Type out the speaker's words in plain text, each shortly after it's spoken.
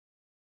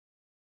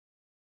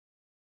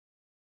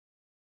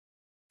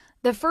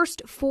The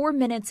first 4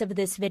 minutes of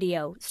this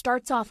video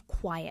starts off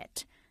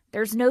quiet.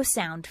 There's no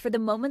sound for the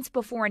moments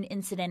before an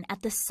incident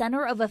at the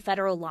center of a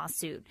federal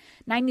lawsuit.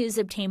 9 News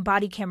obtained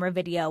body camera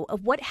video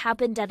of what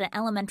happened at an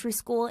elementary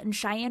school in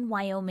Cheyenne,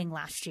 Wyoming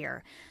last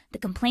year. The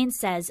complaint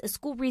says a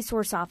school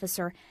resource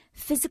officer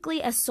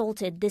physically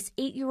assaulted this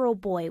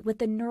 8-year-old boy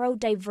with a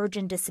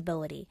neurodivergent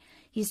disability.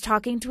 He's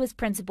talking to his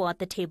principal at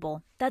the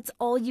table. That's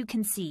all you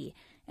can see.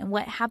 And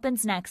what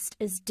happens next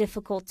is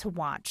difficult to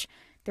watch.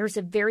 There's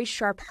a very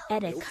sharp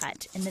edit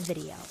cut in the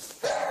video.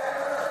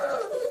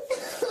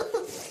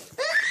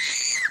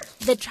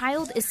 The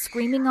child is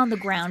screaming on the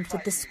ground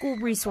with the school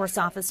resource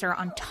officer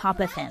on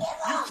top of him.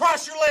 You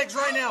cross your legs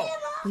right now!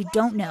 We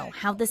don't know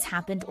how this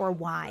happened or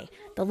why.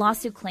 The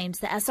lawsuit claims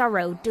the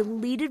SRO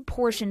deleted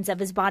portions of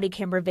his body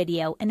camera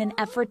video in an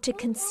effort to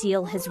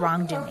conceal his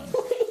wrongdoing.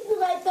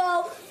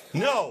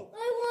 No!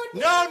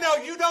 No,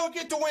 you don't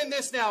get to win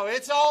this now.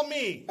 It's all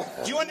me.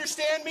 Do you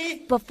understand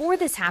me? Before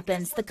this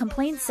happens, the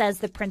complaint says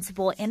the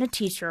principal and a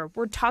teacher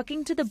were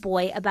talking to the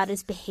boy about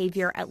his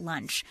behavior at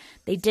lunch.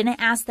 They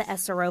didn't ask the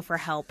SRO for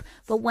help,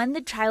 but when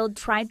the child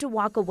tried to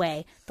walk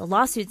away, the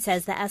lawsuit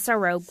says the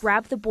SRO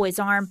grabbed the boy's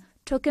arm,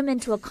 took him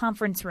into a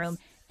conference room,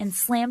 and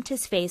slammed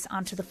his face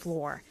onto the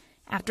floor.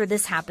 After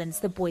this happens,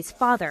 the boy's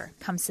father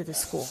comes to the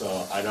school.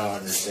 So I don't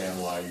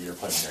understand why you're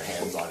putting your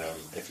hands on him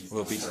if he's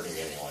not hurting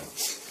anyone.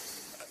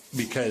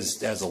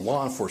 Because as a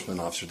law enforcement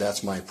officer,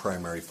 that's my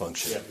primary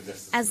function.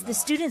 As the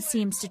student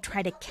seems to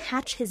try to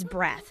catch his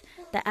breath,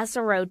 the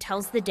SRO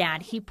tells the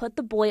dad he put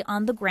the boy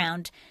on the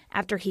ground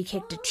after he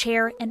kicked a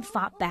chair and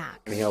fought back.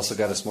 And he also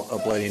got a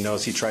bloody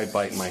nose. He tried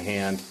biting my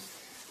hand,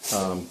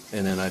 and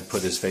then I'd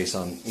put his face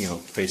on,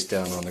 face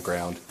down on the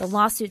ground. The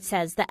lawsuit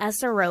says the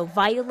SRO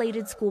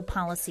violated school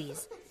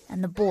policies,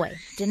 and the boy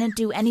didn't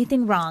do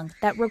anything wrong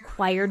that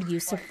required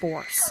use of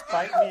force.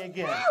 Fight me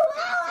again.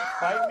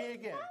 Fight me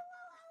again.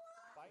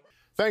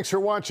 Thanks for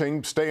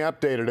watching. Stay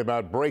updated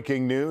about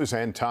breaking news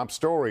and top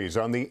stories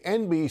on the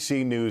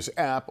NBC News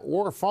app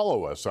or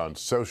follow us on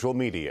social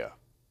media.